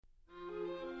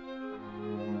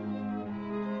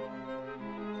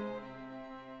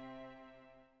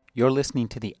You're listening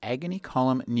to the Agony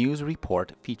Column News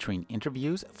Report featuring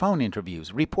interviews, phone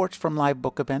interviews, reports from live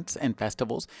book events and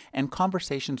festivals, and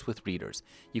conversations with readers.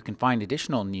 You can find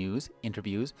additional news,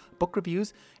 interviews, book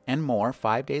reviews, and more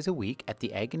 5 days a week at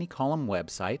the Agony Column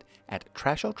website at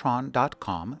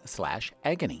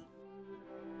trashotron.com/agony.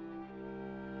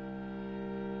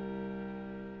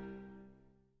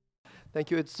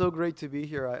 Thank you. It's so great to be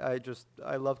here.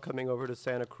 I love coming over to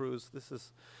Santa Cruz. This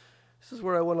is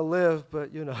where I want to live,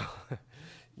 but you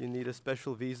need a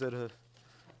special visa to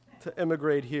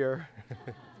immigrate here.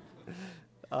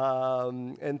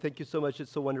 And thank you so much.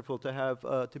 It's so wonderful to have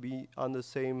to be on the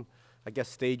same, I guess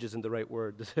stage isn't the right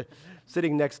word,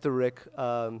 sitting next to Rick.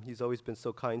 He's always been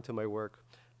so kind to my work.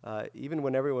 Even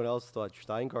when everyone else thought,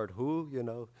 Steingart, who?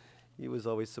 He was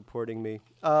always supporting me.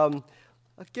 I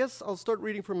guess I'll start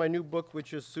reading from my new book,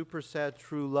 which is Super Sad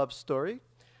True Love Story.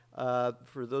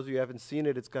 For those of you who haven't seen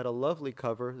it, it's got a lovely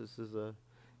cover. This is a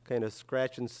kind of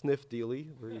scratch and sniff dealie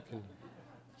where you can,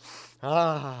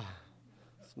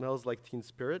 smells like Teen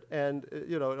Spirit. And,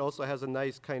 it also has a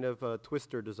nice kind of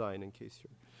twister design in case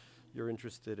you're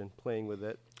interested in playing with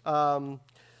it.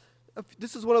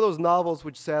 This is one of those novels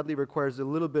which sadly requires a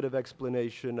little bit of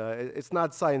explanation. It's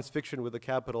not science fiction with a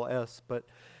capital S, but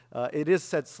it is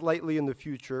set slightly in the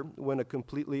future when a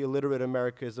completely illiterate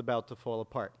America is about to fall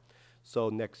apart. So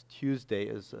next Tuesday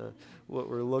is what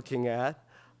we're looking at.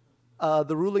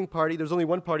 The ruling party, there's only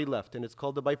one party left, and it's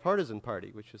called the Bipartisan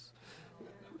Party, which is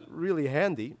really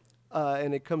handy.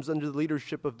 And it comes under the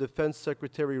leadership of Defense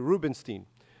Secretary Rubinstein,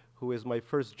 who is my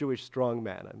first Jewish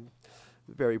strongman. I'm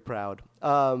very proud.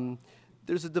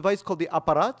 There's a device called the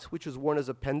apparat, which is worn as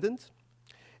a pendant.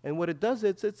 And what it does,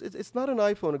 it's not an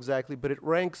iPhone exactly, but it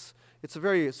ranks. It's a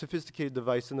very sophisticated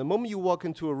device. And the moment you walk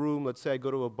into a room, let's say I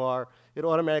go to a bar, it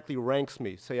automatically ranks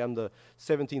me. Say I'm the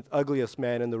 17th ugliest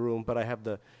man in the room, but I have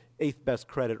the 8th best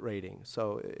credit rating.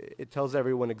 So it tells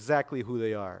everyone exactly who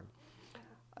they are.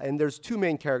 And there's two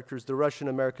main characters, the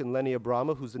Russian-American Lenny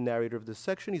Abramov, who's the narrator of this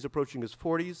section. He's approaching his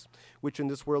 40s, which in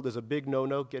this world is a big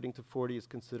no-no. Getting to 40 is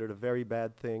considered a very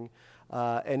bad thing.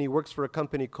 And he works for a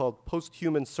company called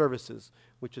Posthuman Services,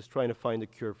 which is trying to find a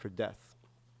cure for death.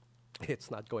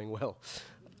 It's not going well.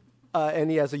 And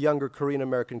he has a younger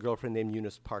Korean-American girlfriend named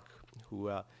Eunice Park,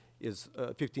 who is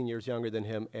 15 years younger than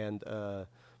him and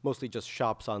mostly just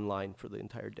shops online for the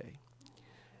entire day.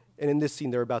 And in this scene,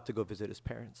 they're about to go visit his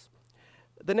parents.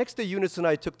 The next day, Eunice and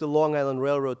I took the Long Island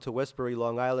Railroad to Westbury,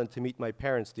 Long Island to meet my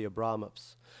parents, the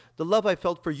Abramovs. The love I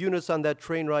felt for Eunice on that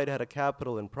train ride had a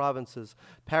capital and provinces,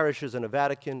 parishes and a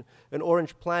Vatican, an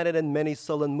orange planet and many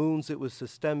sullen moons. It was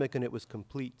systemic and it was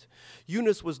complete.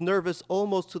 Eunice was nervous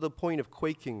almost to the point of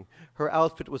quaking. Her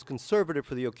outfit was conservative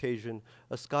for the occasion,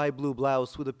 a sky blue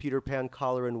blouse with a Peter Pan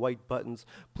collar and white buttons,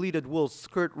 pleated wool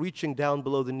skirt reaching down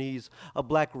below the knees, a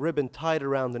black ribbon tied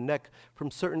around the neck. From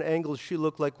certain angles, she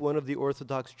looked like one of the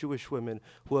Orthodox Jewish women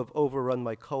who have overrun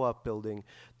my co-op building.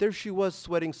 There she was,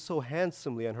 sweating so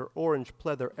handsomely on her orange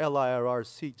pleather LIRR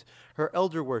seat. Her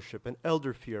elder worship and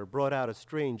elder fear brought out a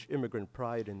strange immigrant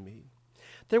pride in me.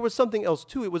 There was something else,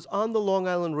 too. It was on the Long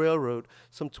Island Railroad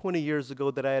some 20 years ago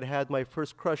that I had had my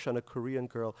first crush on a Korean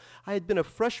girl. I had been a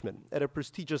freshman at a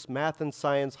prestigious math and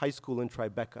science high school in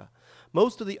Tribeca.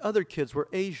 Most of the other kids were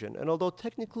Asian, and although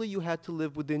technically you had to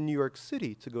live within New York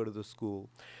City to go to the school,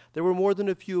 there were more than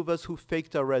a few of us who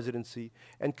faked our residency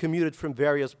and commuted from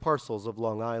various parcels of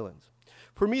Long Island.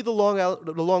 For me, the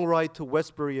long ride to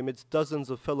Westbury amidst dozens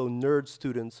of fellow nerd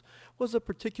students was a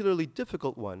particularly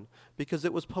difficult one because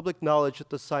it was public knowledge at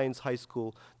the Science High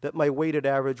School that my weighted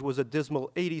average was a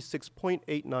dismal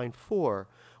 86.894,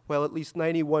 while at least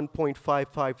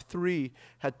 91.553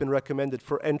 had been recommended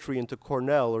for entry into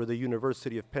Cornell or the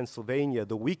University of Pennsylvania,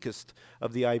 the weakest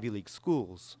of the Ivy League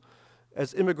schools.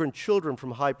 As immigrant children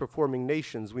from high-performing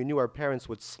nations, we knew our parents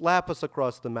would slap us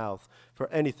across the mouth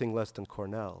for anything less than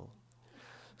Cornell.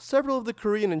 Several of the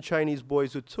Korean and Chinese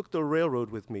boys who took the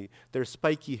railroad with me, their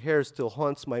spiky hair still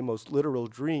haunts my most literal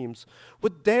dreams,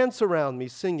 would dance around me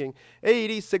singing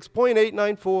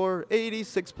 86.894,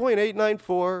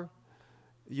 86.894.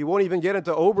 You won't even get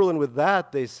into Oberlin with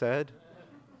that, they said.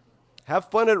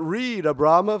 Have fun at Reed,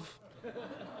 Abramov.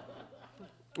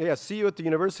 Yeah, see you at the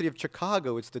University of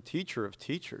Chicago. It's the teacher of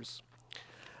teachers.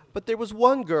 But there was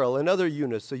one girl, another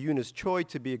Eunice, a Eunice Choi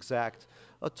to be exact,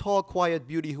 a tall, quiet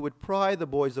beauty who would pry the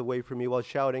boys away from me while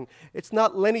shouting, "It's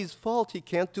not Lenny's fault he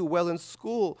can't do well in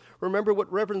school. Remember what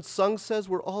Reverend Sung says?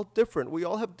 We're all different. We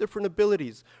all have different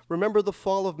abilities. Remember the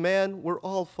fall of man? We're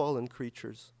all fallen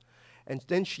creatures." and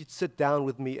then she'd sit down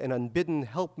with me and unbidden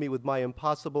help me with my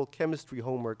impossible chemistry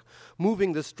homework,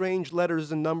 moving the strange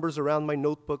letters and numbers around my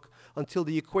notebook until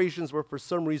the equations were for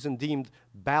some reason deemed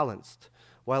balanced,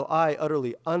 while I,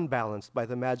 utterly unbalanced by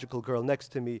the magical girl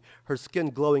next to me, her skin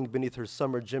glowing beneath her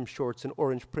summer gym shorts and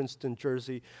orange Princeton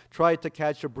jersey, tried to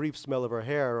catch a brief smell of her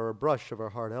hair or a brush of her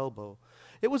hard elbow.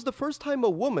 It was the first time a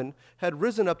woman had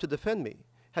risen up to defend me,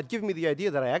 had given me the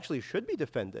idea that I actually should be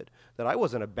defended, that I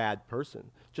wasn't a bad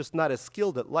person, just not as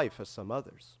skilled at life as some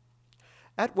others.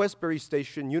 At Westbury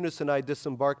Station, Eunice and I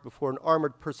disembarked before an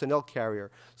armored personnel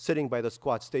carrier sitting by the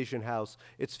squat station house,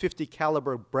 its .50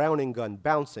 caliber Browning gun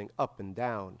bouncing up and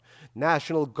down.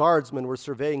 National Guardsmen were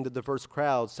surveying the diverse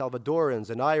crowd, Salvadorans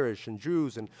and Irish and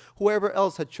Jews and whoever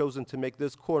else had chosen to make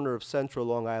this corner of central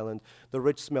Long Island the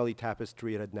rich, smelly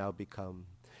tapestry it had now become.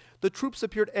 The troops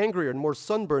appeared angrier and more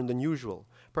sunburned than usual.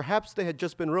 Perhaps they had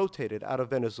just been rotated out of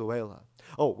Venezuela.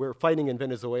 Oh, we're fighting in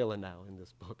Venezuela now in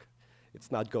this book. It's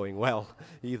not going well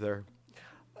either.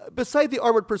 Beside the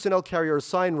armored personnel carrier, a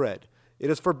sign read,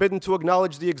 "It is forbidden to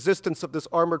acknowledge the existence of this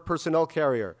armored personnel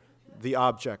carrier," the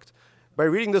object. By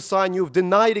reading the sign, you've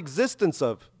denied existence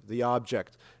of the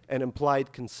object and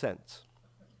implied consent.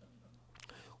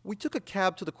 We took a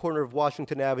cab to the corner of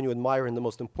Washington Avenue and Myron, the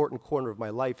most important corner of my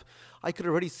life. I could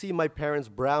already see my parents'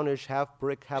 brownish,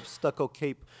 half-brick, half-stucco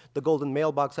cape, the golden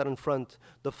mailbox out in front,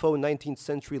 the faux 19th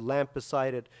century lamp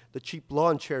beside it, the cheap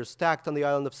lawn chairs stacked on the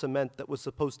island of cement that was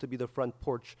supposed to be the front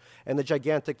porch, and the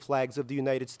gigantic flags of the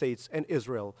United States and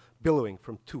Israel billowing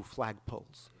from 2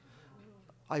 flagpoles.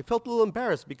 I felt a little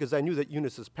embarrassed because I knew that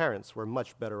Eunice's parents were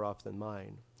much better off than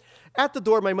mine. At the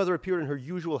door, my mother appeared in her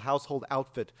usual household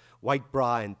outfit, white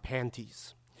bra and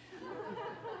panties.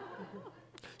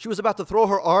 She was about to throw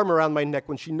her arm around my neck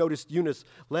when she noticed Eunice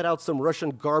let out some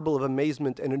Russian garble of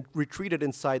amazement and retreated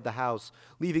inside the house,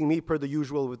 leaving me per the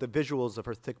usual with the visuals of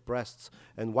her thick breasts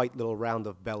and white little round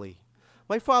of belly.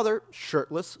 My father,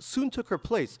 shirtless, soon took her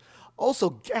place, also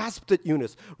gasped at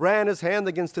Eunice, ran his hand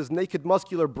against his naked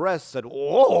muscular breasts, said,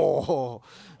 "Oh,"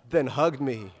 then hugged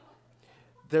me.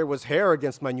 There was hair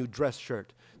against my new dress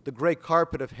shirt, the gray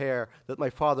carpet of hair that my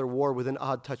father wore with an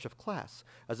odd touch of class,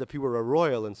 as if he were a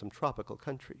royal in some tropical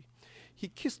country. He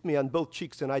kissed me on both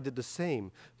cheeks, and I did the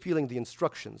same, feeling the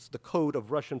instructions, the code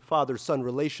of Russian father-son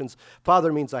relations.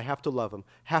 Father means I have to love him,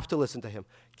 have to listen to him,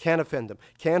 can't offend him,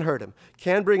 can't hurt him,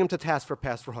 can't bring him to task for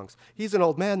past wrongs. He's an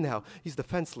old man now. He's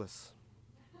defenseless.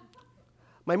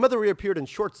 My mother reappeared in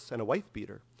shorts and a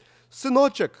wife-beater.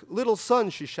 "Synochek, little son,"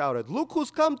 she shouted, "look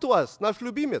who's come to us, nash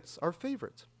lubimets, our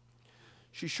favorite."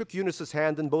 She shook Eunice's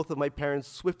hand, and both of my parents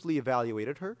swiftly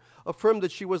evaluated her, affirmed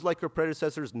that she was, like her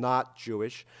predecessors, not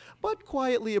Jewish, but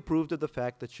quietly approved of the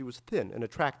fact that she was thin and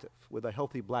attractive, with a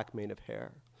healthy black mane of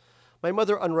hair. My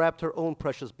mother unwrapped her own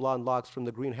precious blonde locks from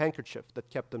the green handkerchief that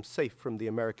kept them safe from the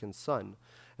American sun,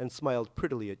 and smiled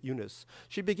prettily at Eunice.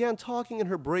 She began talking in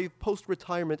her brave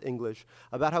post-retirement English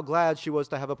about how glad she was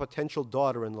to have a potential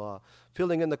daughter-in-law,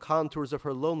 filling in the contours of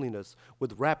her loneliness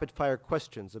with rapid-fire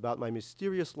questions about my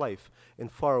mysterious life in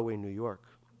faraway New York.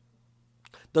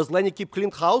 "Does Lenny keep clean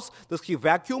house? Does he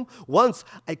vacuum? Once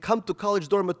I come to college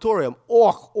dormitorium.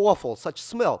 Oh, awful, such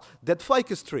smell. Dead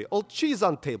ficus tree, old cheese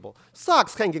on table,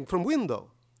 socks hanging from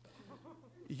window."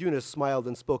 Eunice smiled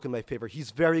and spoke in my favor.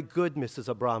 "He's very good,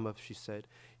 Mrs. Abramov," she said.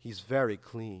 "He's very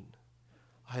clean."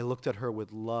 I looked at her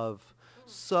with love.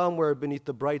 Somewhere beneath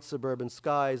the bright suburban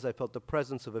skies, I felt the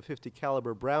presence of a .50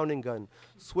 caliber Browning gun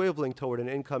swiveling toward an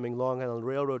incoming Long Island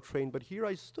Railroad train, but here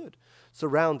I stood,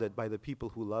 surrounded by the people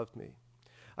who loved me.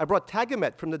 "I brought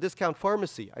Tagamet from the discount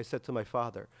pharmacy," I said to my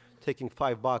father, taking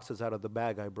 5 boxes out of the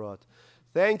bag I brought.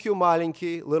 "Thank you,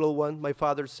 Malinki, little one," my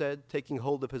father said, taking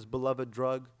hold of his beloved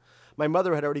drug. My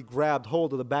mother had already grabbed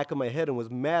hold of the back of my head and was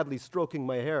madly stroking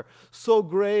my hair. "So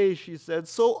gray," she said.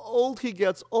 "So old he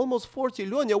gets, almost 40.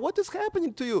 Lonya, what is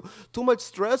happening to you? Too much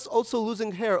stress, also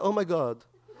losing hair. Oh, my God."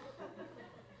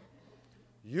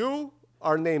 "You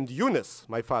are named Eunice,"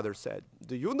 my father said.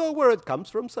 "Do you know where it comes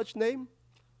from, such name?"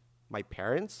 "My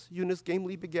parents?" Eunice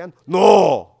gamely began.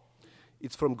 "No!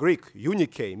 It's from Greek,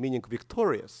 Eunike, meaning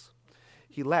victorious."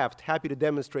 He laughed, happy to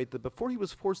demonstrate that before he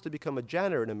was forced to become a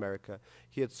janitor in America,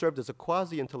 he had served as a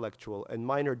quasi-intellectual and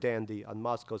minor dandy on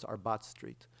Moscow's Arbat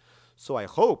Street. "So I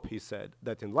hope," he said,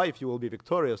 "that in life you will be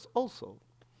victorious also."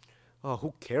 "Oh,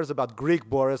 who cares about Greek,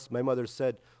 Boris?" my mother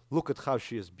said. "Look at how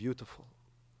she is beautiful."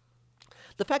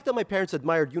 The fact that my parents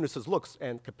admired Eunice's looks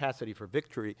and capacity for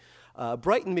victory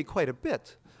brightened me quite a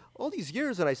bit. All these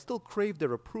years, and I still craved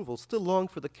their approval, still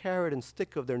longed for the carrot and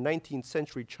stick of their 19th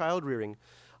century child-rearing.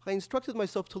 I instructed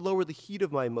myself to lower the heat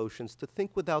of my emotions, to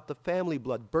think without the family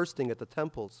blood bursting at the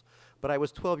temples. But I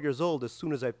was 12 years old as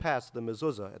soon as I passed the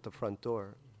mezuzah at the front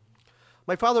door.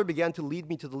 My father began to lead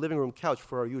me to the living room couch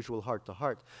for our usual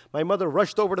heart-to-heart. My mother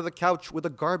rushed over to the couch with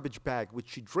a garbage bag, which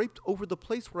she draped over the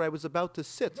place where I was about to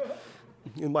sit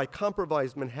in my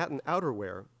compromised Manhattan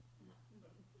outerwear.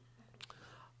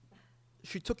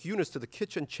 She took Eunice to the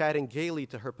kitchen, chatting gaily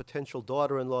to her potential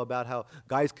daughter-in-law about how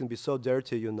guys can be so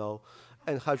dirty, you know,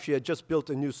 and how she had just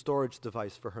built a new storage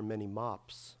device for her many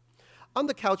mops. On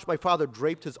the couch, my father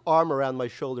draped his arm around my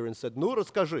shoulder and said, "Nu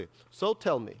расскажи, so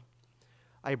tell me."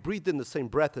 I breathed in the same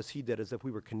breath as he did, as if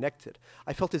we were connected.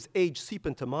 I felt his age seep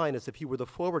into mine as if he were the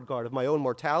forward guard of my own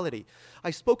mortality. I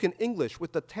spoke in English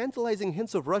with the tantalizing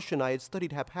hints of Russian I had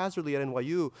studied haphazardly at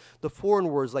NYU, the foreign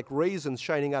words like raisins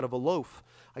shining out of a loaf.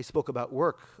 I spoke about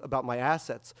work, about my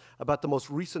assets, about the most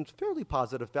recent, fairly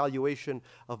positive valuation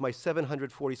of my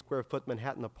 740 square foot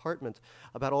Manhattan apartment,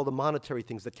 about all the monetary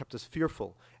things that kept us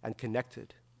fearful and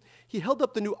connected. He held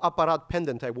up the new apparat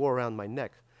pendant I wore around my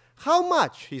neck. "How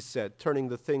much?" he said, turning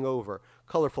the thing over,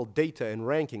 colorful data and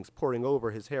rankings pouring over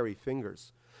his hairy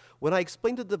fingers. When I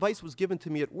explained the device was given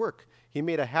to me at work, he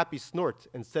made a happy snort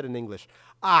and said in English,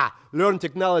 "Learn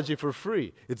technology for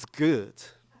free. It's good."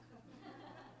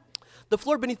 The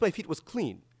floor beneath my feet was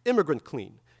clean, immigrant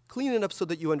clean enough so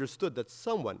that you understood that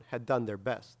someone had done their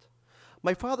best.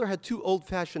 My father had 2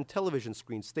 old-fashioned television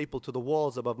screens stapled to the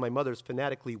walls above my mother's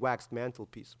fanatically waxed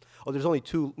mantelpiece. Oh, there's only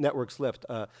 2 networks left,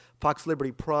 Fox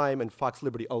Liberty Prime and Fox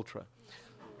Liberty Ultra.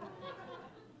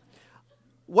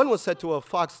 One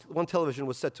television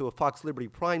was set to a Fox Liberty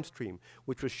Prime stream,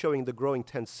 which was showing the growing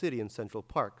tent city in Central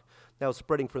Park, now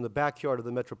spreading from the backyard of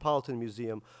the Metropolitan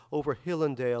Museum over hill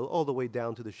and dale all the way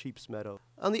down to the Sheep's Meadow.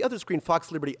 On the other screen,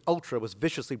 Fox Liberty Ultra was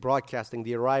viciously broadcasting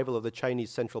the arrival of the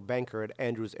Chinese central banker at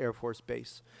Andrews Air Force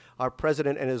Base, our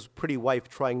president and his pretty wife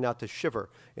trying not to shiver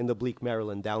in the bleak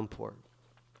Maryland downpour.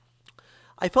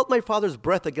 I felt my father's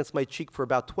breath against my cheek for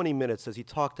about 20 minutes as he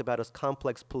talked about his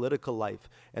complex political life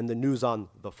and the news on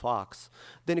the Fox,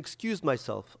 then excused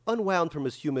myself, unwound from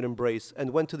his human embrace,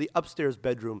 and went to the upstairs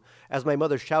bedroom as my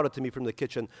mother shouted to me from the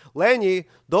kitchen, "Lenny,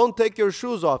 don't take your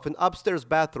shoes off in upstairs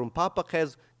bathroom. Papa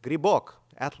has gribok,"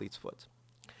 athlete's foot.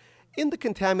 In the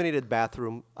contaminated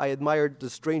bathroom, I admired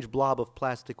the strange blob of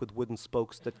plastic with wooden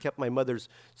spokes that kept my mother's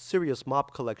serious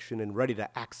mop collection in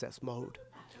ready-to-access mode.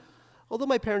 Although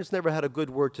my parents never had a good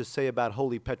word to say about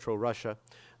Holy Petro-Russia,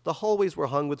 the hallways were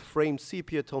hung with framed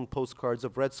sepia-tone postcards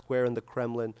of Red Square and the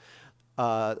Kremlin,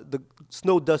 the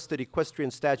snow-dusted equestrian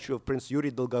statue of Prince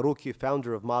Yuri Dolgoruki,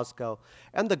 founder of Moscow,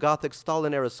 and the Gothic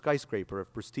Stalin-era skyscraper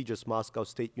of prestigious Moscow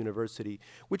State University,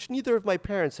 which neither of my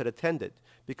parents had attended,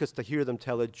 because to hear them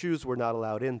tell it, Jews were not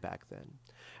allowed in back then.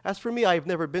 As for me, I have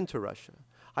never been to Russia.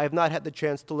 I have not had the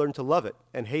chance to learn to love it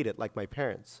and hate it like my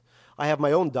parents. I have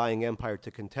my own dying empire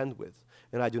to contend with,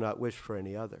 and I do not wish for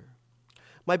any other.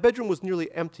 My bedroom was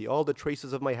nearly empty. All the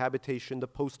traces of my habitation, the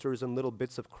posters and little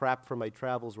bits of crap from my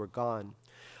travels were gone.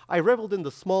 I reveled in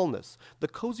the smallness, the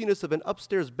coziness of an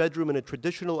upstairs bedroom in a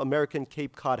traditional American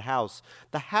Cape Cod house,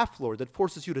 the half-floor that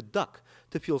forces you to duck,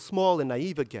 to feel small and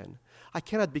naive again. I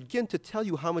cannot begin to tell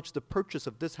you how much the purchase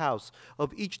of this house,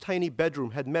 of each tiny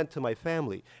bedroom, had meant to my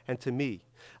family and to me.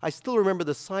 I still remember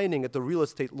the signing at the real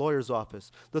estate lawyer's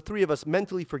office, the 3 of us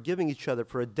mentally forgiving each other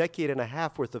for a decade and a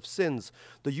half worth of sins,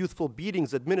 the youthful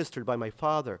beatings administered by my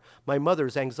father, my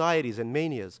mother's anxieties and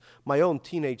manias, my own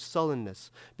teenage sullenness,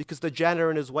 because the janitor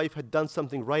and his wife had done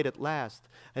something right at last,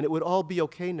 and it would all be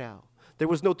okay now. There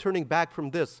was no turning back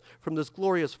from this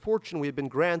glorious fortune we had been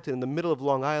granted in the middle of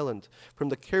Long Island, from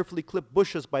the carefully clipped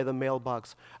bushes by the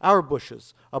mailbox, our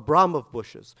bushes, Abramov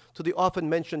bushes, to the often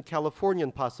mentioned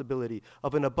Californian possibility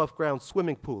of an above-ground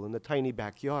swimming pool in the tiny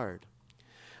backyard.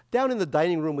 Down in the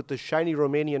dining room with the shiny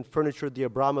Romanian furniture the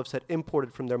Abramovs had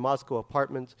imported from their Moscow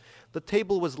apartment, the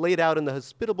table was laid out in the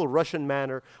hospitable Russian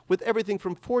manner with everything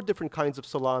from 4 different kinds of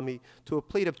salami to a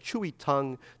plate of chewy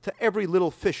tongue to every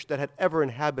little fish that had ever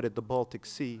inhabited the Baltic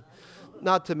Sea,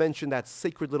 not to mention that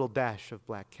sacred little dash of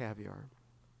black caviar.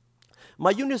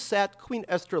 My Eunice sat, Queen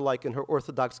Esther-like in her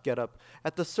Orthodox getup,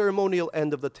 at the ceremonial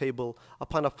end of the table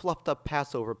upon a fluffed-up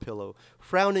Passover pillow,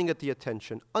 frowning at the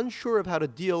attention, unsure of how to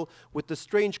deal with the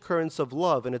strange currents of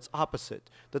love and its opposite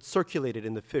that circulated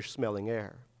in the fish-smelling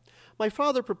air. My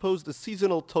father proposed a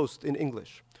seasonal toast in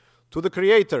English. "To the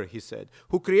Creator," he said,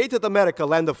 "who created America,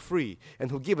 land of free, and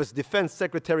who gave us Defense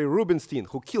Secretary Rubinstein,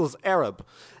 who kills Arab,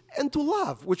 and to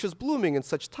love, which is blooming in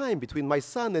such time between my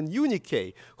son and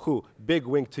Eunike, who, big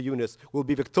wink to Eunice, will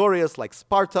be victorious like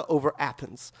Sparta over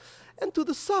Athens, and to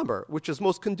the summer, which is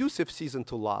most conducive season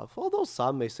to love, although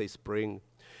some may say spring.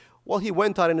 While he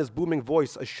went on in his booming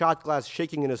voice, a shot glass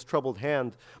shaking in his troubled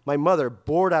hand, my mother,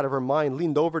 bored out of her mind,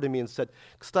 leaned over to me and said,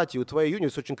 «Кстати, у твоей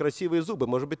Юнис очень красивые зубы.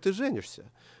 Может быть, ты женишься?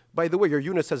 By the way, your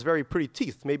Eunice has very pretty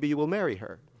teeth. Maybe you will marry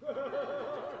her.»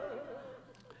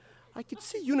 I could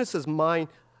see Eunice's mind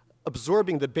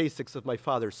absorbing the basics of my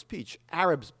father's speech.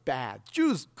 Arabs, bad.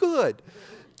 Jews, good.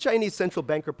 Chinese central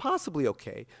banker, possibly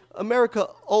okay. America,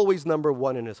 always number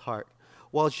one in his heart.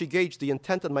 While she gauged the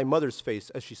intent on my mother's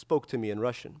face as she spoke to me in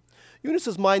Russian.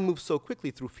 Eunice's mind moved so quickly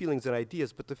through feelings and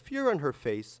ideas, but the fear on her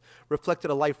face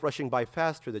reflected a life rushing by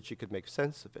faster than she could make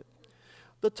sense of it.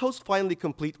 The toast finally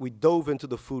complete, we dove into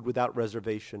the food without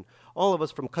reservation, all of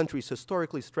us from countries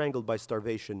historically strangled by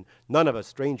starvation, none of us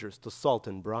strangers to salt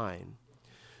and brine.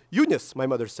 Eunice, my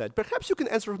mother said, perhaps you can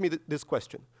answer for me this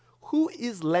question. Who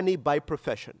is Lenny by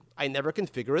profession? I never can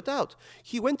figure it out.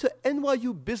 He went to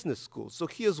NYU Business School, so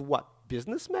he is what,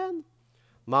 businessman?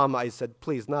 Mom, I said,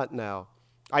 please, not now.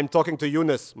 I'm talking to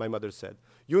Eunice, my mother said.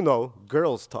 You know,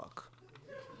 girls talk.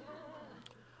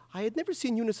 I had never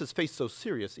seen Eunice's face so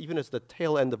serious, even as the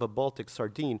tail end of a Baltic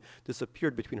sardine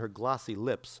disappeared between her glossy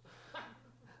lips.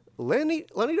 Lenny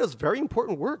does very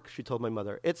important work, she told my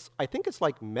mother. I think it's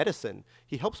like medicine.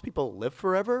 He helps people live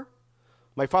forever.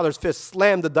 My father's fist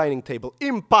slammed the dining table.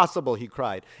 Impossible, he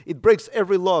cried. It breaks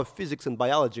every law of physics and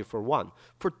biology, for one.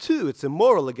 For two, it's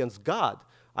immoral against God.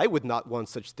 I would not want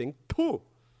such thing. Pooh.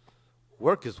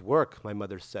 Work is work, my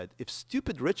mother said. If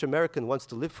stupid rich American wants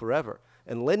to live forever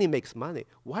and Lenny makes money,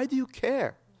 why do you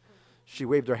care? She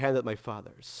waved her hand at my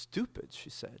father. Stupid,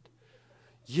 she said.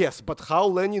 Yes, but how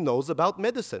Lenny knows about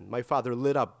medicine? My father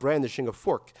lit up, brandishing a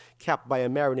fork capped by a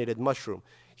marinated mushroom.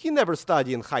 He never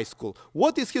studied in high school.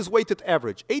 What is his weighted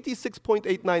average?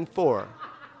 86.894.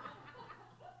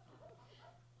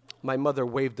 My mother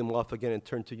waved him off again and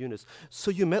turned to Eunice. So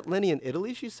you met Lenny in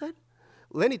Italy, she said?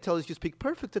 Lenny tells you speak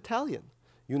perfect Italian.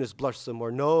 Eunice blushed some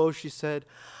more. No, she said,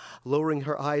 lowering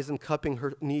her eyes and cupping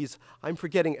her knees. I'm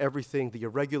forgetting everything, the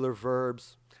irregular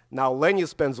verbs. Now, Lenny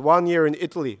spends 1 year in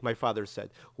Italy, my father said.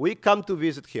 We come to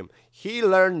visit him. He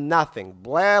learned nothing.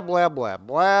 Blah, blah, blah,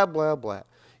 blah, blah, blah.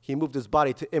 He moved his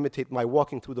body to imitate my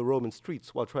walking through the Roman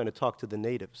streets while trying to talk to the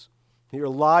natives. You're a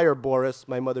liar, Boris,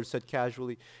 my mother said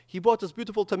casually. He bought this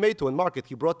beautiful tomato in market.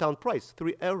 He brought down price,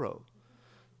 €3.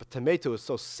 But tomato is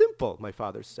so simple, my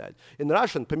father said. In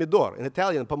Russian, pomidor, in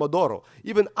Italian, pomodoro.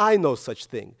 Even I know such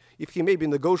thing. If he maybe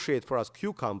negotiate for us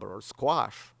cucumber or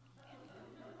squash.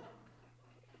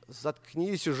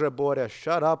 Заткнись уже, Боря.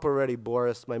 Shut up already,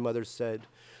 Boris, my mother said.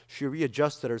 She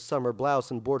readjusted her summer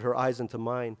blouse and bored her eyes into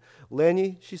mine.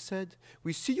 Lenny, she said,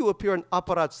 we see you appear on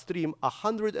Aparat Stream,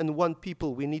 101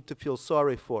 people we need to feel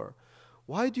sorry for.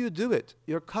 Why do you do it?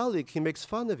 Your colleague, he makes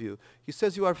fun of you. He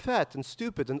says you are fat and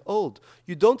stupid and old.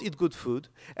 You don't eat good food,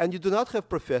 and you do not have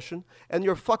profession, and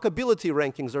your fuckability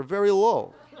rankings are very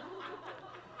low.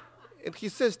 And he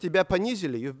says, тебя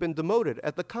понизили, you've been demoted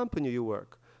at the company you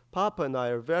work. Papa and I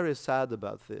are very sad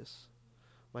about this.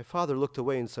 My father looked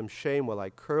away in some shame while I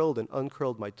curled and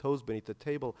uncurled my toes beneath the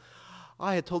table.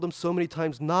 I had told him so many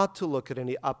times not to look at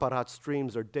any Aparat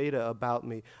streams or data about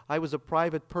me. I was a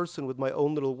private person with my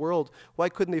own little world. Why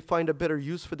couldn't they find a better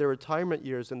use for their retirement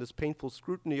years and this painful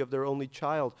scrutiny of their only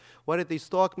child? Why did they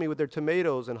stalk me with their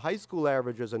tomatoes and high school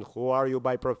averages and who are you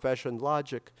by profession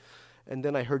logic? And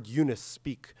then I heard Eunice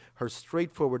speak, her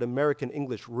straightforward American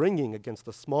English ringing against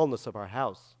the smallness of our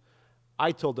house.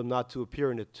 I told him not to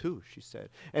appear in it too, she said.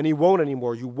 And he won't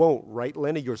anymore. You won't, right,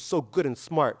 Lenny? You're so good and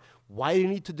smart. Why do you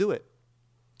need to do it?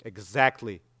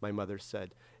 Exactly, my mother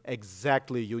said.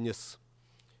 Exactly, Eunice.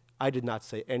 I did not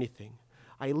say anything.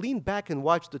 I leaned back and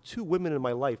watched the two women in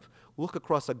my life look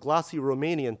across a glossy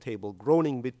Romanian table,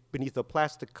 groaning beneath a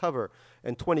plastic cover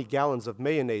and 20 gallons of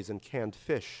mayonnaise and canned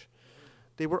fish.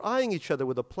 They were eyeing each other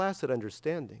with a placid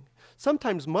understanding.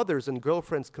 Sometimes mothers and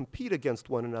girlfriends compete against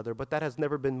one another, but that has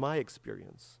never been my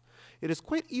experience. It is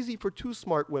quite easy for two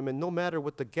smart women, no matter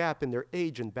what the gap in their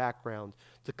age and background,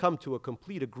 to come to a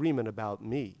complete agreement about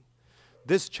me.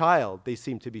 This child, they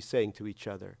seem to be saying to each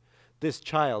other, this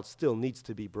child still needs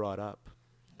to be brought up.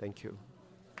 Thank you.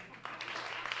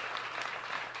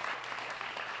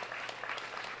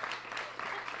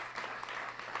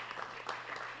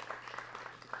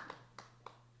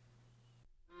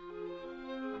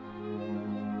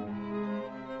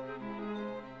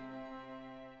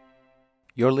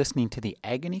 You're listening to the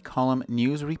Agony Column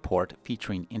News Report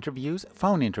featuring interviews,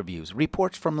 phone interviews,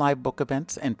 reports from live book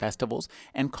events and festivals,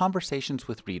 and conversations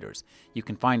with readers. You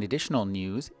can find additional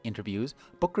news, interviews,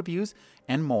 book reviews,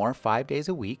 and more 5 days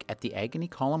a week at the Agony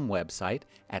Column website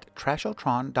at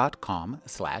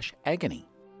trashotron.com/agony.